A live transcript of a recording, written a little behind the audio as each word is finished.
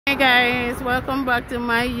Hey guys, welcome back to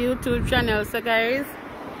my YouTube channel. So guys,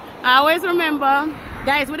 I always remember,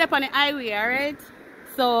 guys, we're up on the highway, alright?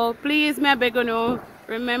 So please, me beg you know,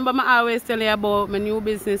 remember me always tell you about my new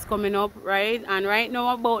business coming up, right? And right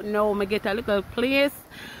now, about now, I get a little place.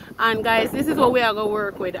 And guys, this is what we are going to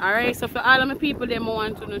work with, alright? So for all of my people, they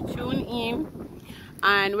want to tune in.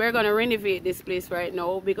 And we're gonna renovate this place right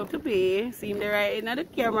now. Big up to pay. See me right in the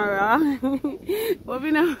camera. But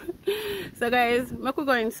you know. So guys, I could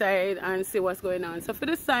go inside and see what's going on. So for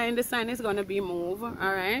the sign is gonna be moved.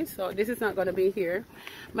 Alright. So this is not gonna be here.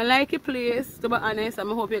 I like the place, to be honest. I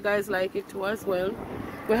hope you guys like it too as well.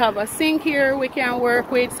 We have a sink here we can work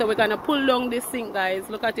with. So we're gonna pull down this sink, guys.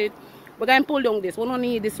 Look at it. We're gonna pull down this. We don't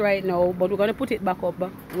need this right now, but we're gonna put it back up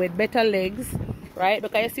with better legs. Right?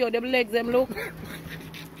 Because you see how them legs them look.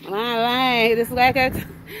 Alright, this is like a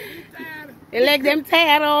the leg them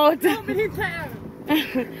tired out.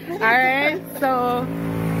 Alright, so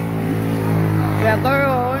we are going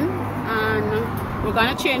around and we're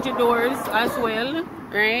gonna change the doors as well,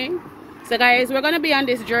 right? So guys, we're gonna be on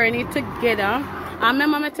this journey together. I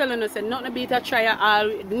remember me telling us that nothing beat a try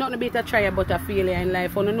but a failure in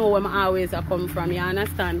life. I don't know where my always I come from, you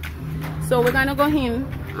understand? So we're gonna go in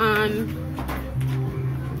and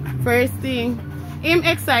first thing, I'm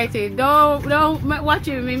excited. Don't watch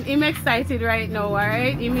him. I'm excited right now,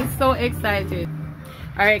 alright? Him is so excited.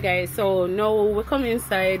 Alright guys, so now we come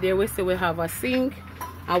inside there. We see we have a sink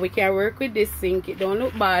and we can work with this sink. It don't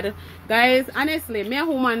look bad. Guys, honestly, me a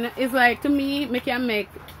woman is like, to me can make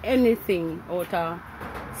anything out of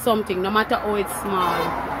something, no matter how it's small.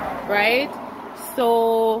 Right?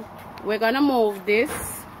 So we're gonna move this.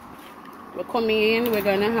 We're coming in, we're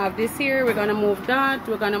gonna have this here, we're gonna move that,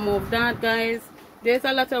 we're gonna move that, guys. There's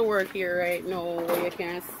a lot of work here right now where you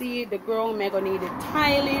can see the ground. We're gonna need a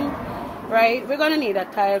tiling, right? We're gonna need a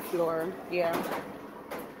tile floor, yeah.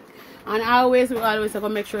 And we always have to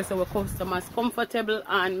make sure so our customers comfortable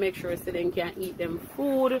and make sure so they can eat them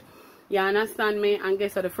food. You understand me? And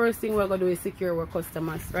guess what? The first thing we're gonna do is secure our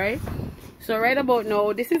customers, right? So right about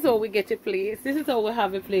now, this is how we get a place. This is how we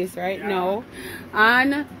have a place right now.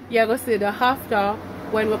 And you're gonna see the after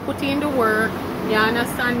when we put in the work, you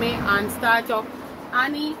understand me, and start up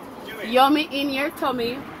Annie yummy in your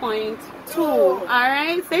tummy .2.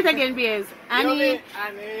 Alright? Say it again, please. Annie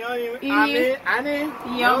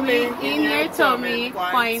yummy in your tummy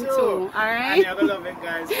 .2. Alright? I love it,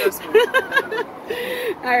 guys. Trust me.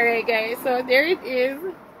 Alright guys, so there it is.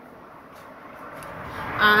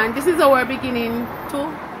 And this is our beginning to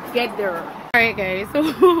get there. Alright guys, so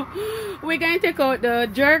we're going to take out the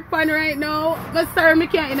jerk pan right now. But sorry, I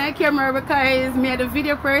can't in the camera because me the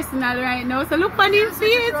video personal right now. So look on his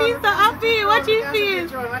face, he's so happy. Watch his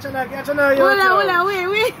face. Hold wait.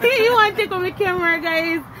 You want to take out the camera,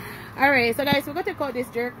 guys? Alright, so guys, we're going to take out this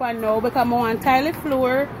jerk pan now because I want to tile the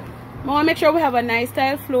floor. I want to make sure we have a nice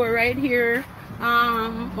tile floor right here. I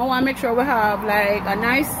want to make sure we have like a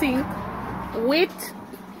nice sink with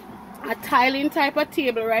a tiling type of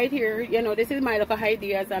table right here. You know, this is my local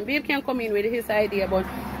ideas, and babe can come in with his idea, but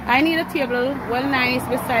I need a table well nice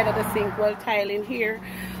beside of the sink, well tiling here.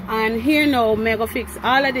 And here now I'm gonna fix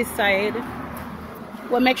all of this side.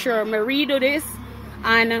 We'll make sure I redo this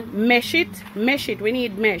and mesh it. We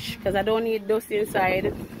need mesh because I don't need dust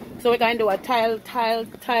inside. So we're gonna do a tile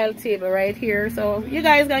table right here. So you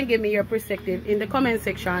guys gonna give me your perspective in the comment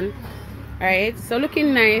section. Alright, so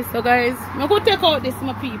looking nice. So guys, I'm going to take out this,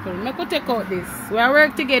 my people. I'm going to take out this. We are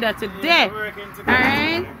working together today.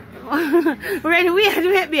 Alright? Ready? We are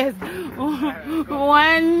doing this.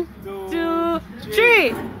 1, 2,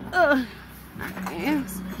 3. Okay.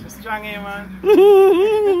 Strong here, man.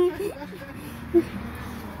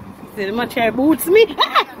 See, my chair boots me.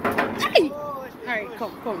 Hey! Alright,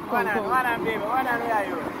 come. One on, baby. One on, where are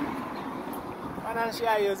you? And she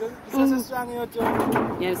is so strong here too.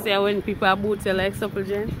 You see when people are boots you like supple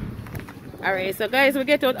Jen. Alright, so guys, we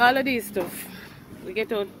get out all of these stuff. We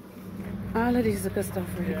get out all of these stuff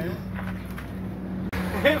right now.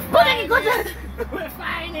 We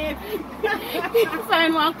find it. You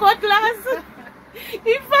find one cutlass.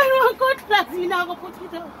 You find one cutlass, you now go put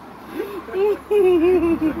it up.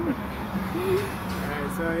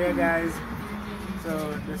 Alright, so yeah guys. So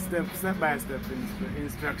the step by step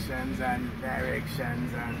instructions and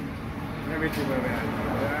directions and everything over there.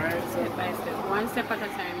 Alright? So Step by step. One step at a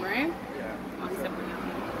time, right? yeah. One step at a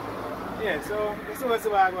time. Yeah, so this is what's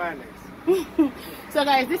about going next. So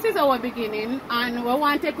guys, this is our beginning and we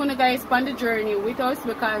want to take you guys on the journey with us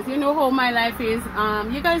because you know how my life is.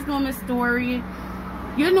 You guys know my story.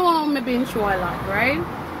 You know I've been through a lot, right?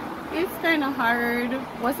 It's kind of hard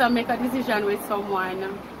once I make a decision with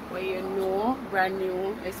someone where you know, brand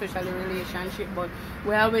new, especially relationship, but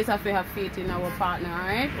we always have to have faith in our partner,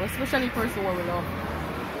 right? Especially the person who we love,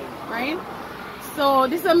 right? So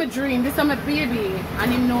this is my dream, this is my baby,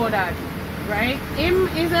 and him know that, right? Him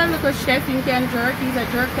is a little chef, he can jerk, he's a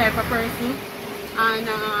jerk type of person, and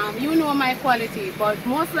you know my quality, but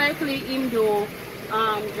most likely him do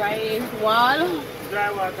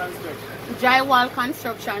drywall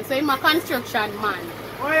construction, so I'm a construction man.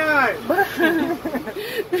 Oh yeah.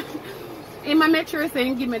 He make sure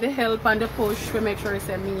say give me the help and the push to make sure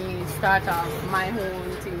say me start off my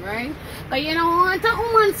own thing, right? But you know what, a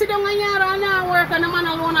woman sit down and work and a man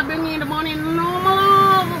alone bring me the money. No, my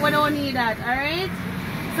love, we don't need that, alright?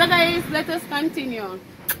 So guys, let us continue.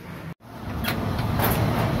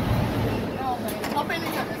 Okay, open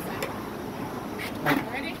it up.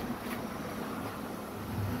 Ready?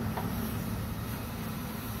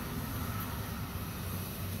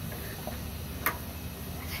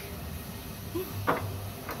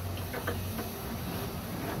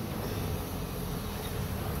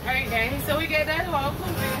 Alright guys, so we get that all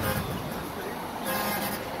complete.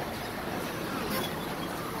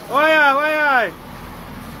 Oh yeah, oh yeah.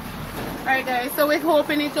 Alright guys, so we're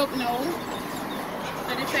opening it up now.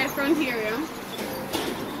 So this is front area.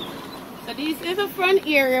 So this is the front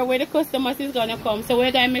area where the customers is gonna come. So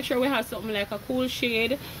we're gonna make sure we have something like a cool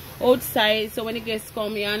shade outside, so when the guests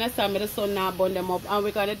come, you understand, the sun now burn them up. And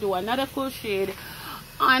we're gonna do another cool shade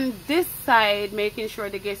on this side, making sure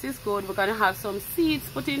the guest is good. We're gonna have some seats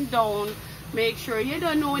putting down. Make sure you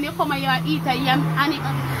don't know when you come and you eat a yum and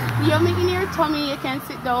yummy in your tummy, you can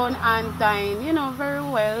sit down and dine, you know, very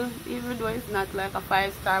well, even though it's not like a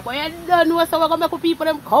 5-star. But you don't know, so we're gonna make people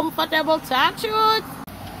them comfortable talk shoot.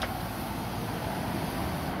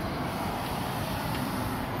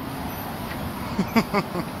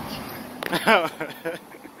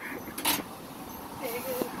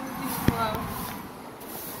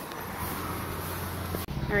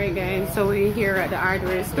 Alright guys, so we're here at the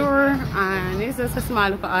hardware store, and it's just a small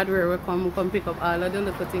little hardware. We come pick up all of the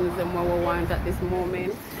little things that we want at this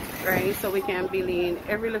moment, right? So we can bill in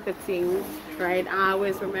every little thing, right? I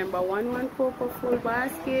always remember one cocoa full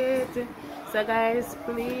basket. So guys,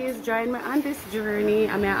 please join me on this journey.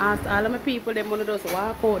 I mean, I ask all of my people, they want to just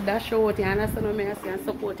walk out, dash out, you understand what I say, and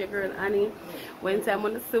support your girl Annie. When I'm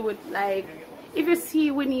on the suit, like, if you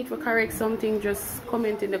see we need to correct something, just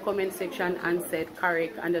comment in the comment section and say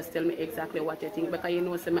correct, and just tell me exactly what you think, because you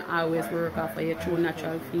know, so I always work off of your true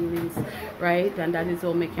natural feelings, right? And that is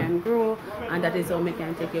how we can grow, and that is how we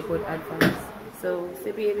can take a good advice. So,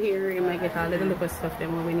 see being here, you might get all the little stuff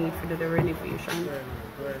then what we need for the renovation.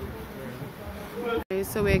 Okay,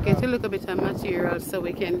 so we get a little bit of material so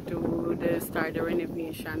we can do start the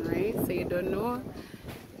renovation, right? So you don't know,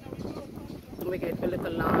 we get a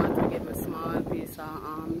little lawn, we get a small piece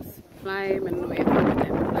of slime, and we have a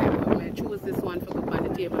type of slime. I'm going to choose this one for put on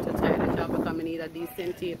the table to tie the top, because I need a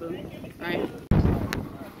decent table, right?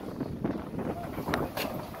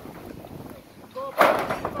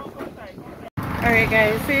 Alright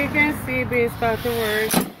guys, so you can see base start to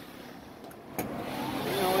work.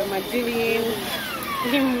 You know, with my jillian.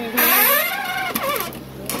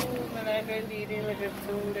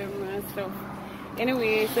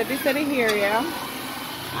 Anyway, so this is the area,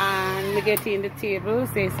 and we get in the table.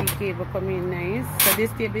 So you see table coming nice. So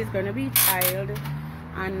this table is gonna be tiled,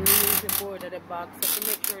 and we use the board at the back, so to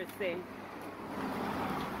make sure it's safe.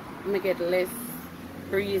 We get less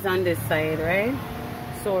breeze on this side, right?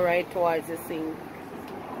 So right towards the sink.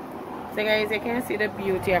 So guys, you can see the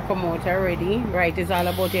beauty I come out already, right? It's all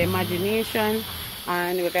about your imagination,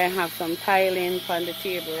 and we're gonna have some tiling on the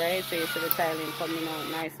table, right? So you see the tiling coming out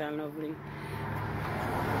nice and lovely.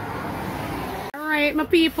 Alright my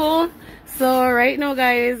people, so right now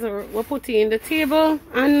guys, we're putting the table,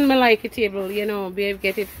 and I like the table, you know, babe,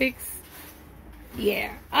 get it fixed.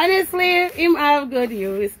 Yeah, honestly, him have good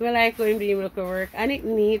use. We like going to look at work, and it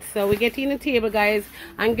needs. So we get in the table guys,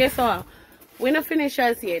 and guess what, we're not finished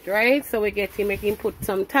as yet, right? So we get him, make him put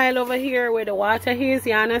some tile over here where the water is,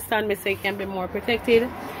 you understand me, so it can be more protected.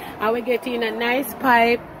 And we get in a nice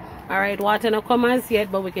pipe. Alright, water not come as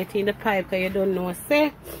yet, but we get in the pipe, because you don't know,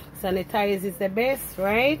 say sanitize is the best,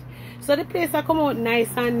 right? So the place will come out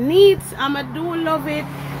nice and neat, and I do love it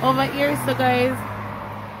over here. So guys,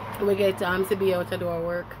 we get to be out of door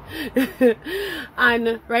work.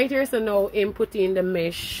 And right here, so now I'm putting the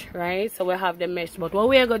mesh, right? So we have the mesh, but what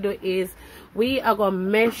we're gonna do is we are gonna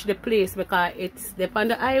mesh the place, because it's on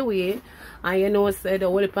the highway, and you know, so the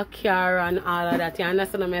whole car and all of that, you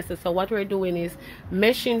understand the message. So what we're doing is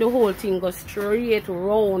meshing the whole thing, go straight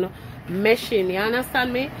round meshing, you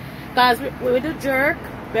understand me? Because with the jerk,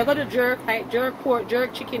 We're going to jerk, like jerk pork,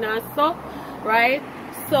 jerk chicken and so, right?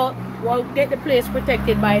 So we'll get the place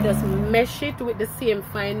protected by just mesh it with the same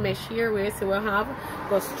fine mesh here where so we'll have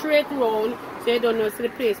go straight round so you don't know so the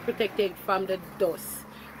place protected from the dust.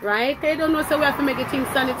 Right? You don't know so we have to make the thing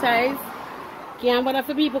sanitized. Can't bother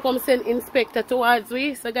for people come send inspector towards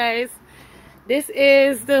we. So guys, this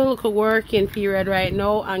is the local working period right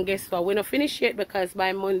now, and guess what, we're not finished yet because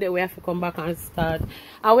by Monday we have to come back and start,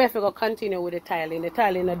 and we have to go continue with the tiling. The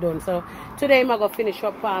tiling are done, so today I'm going to finish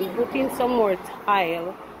up and put in some more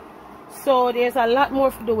tile. So there's a lot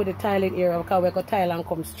more to do with the tiling area because we're going to tile and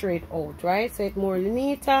come straight out, right? So it's more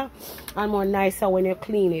neater and more nicer when you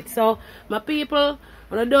clean it. So my people,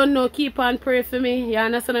 when I don't know, keep on pray for me. You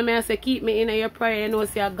understand what I say? Keep me in your prayer. You know,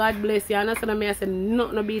 say God bless you. You understand what I say?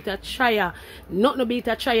 Not no beat a trial. Not no beat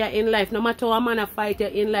a trial in life. No matter how man a fight you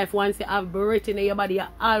in life, once you have breath in your body, you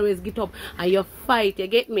always get up and you fight. You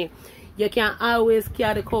get me? You can always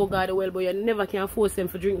carry the cow guard well, but you never can force them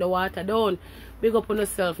to drink the water down. Big up on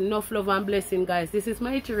yourself. Enough love and blessing, guys. This is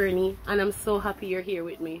my journey, and I'm so happy you're here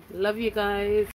with me. Love you guys.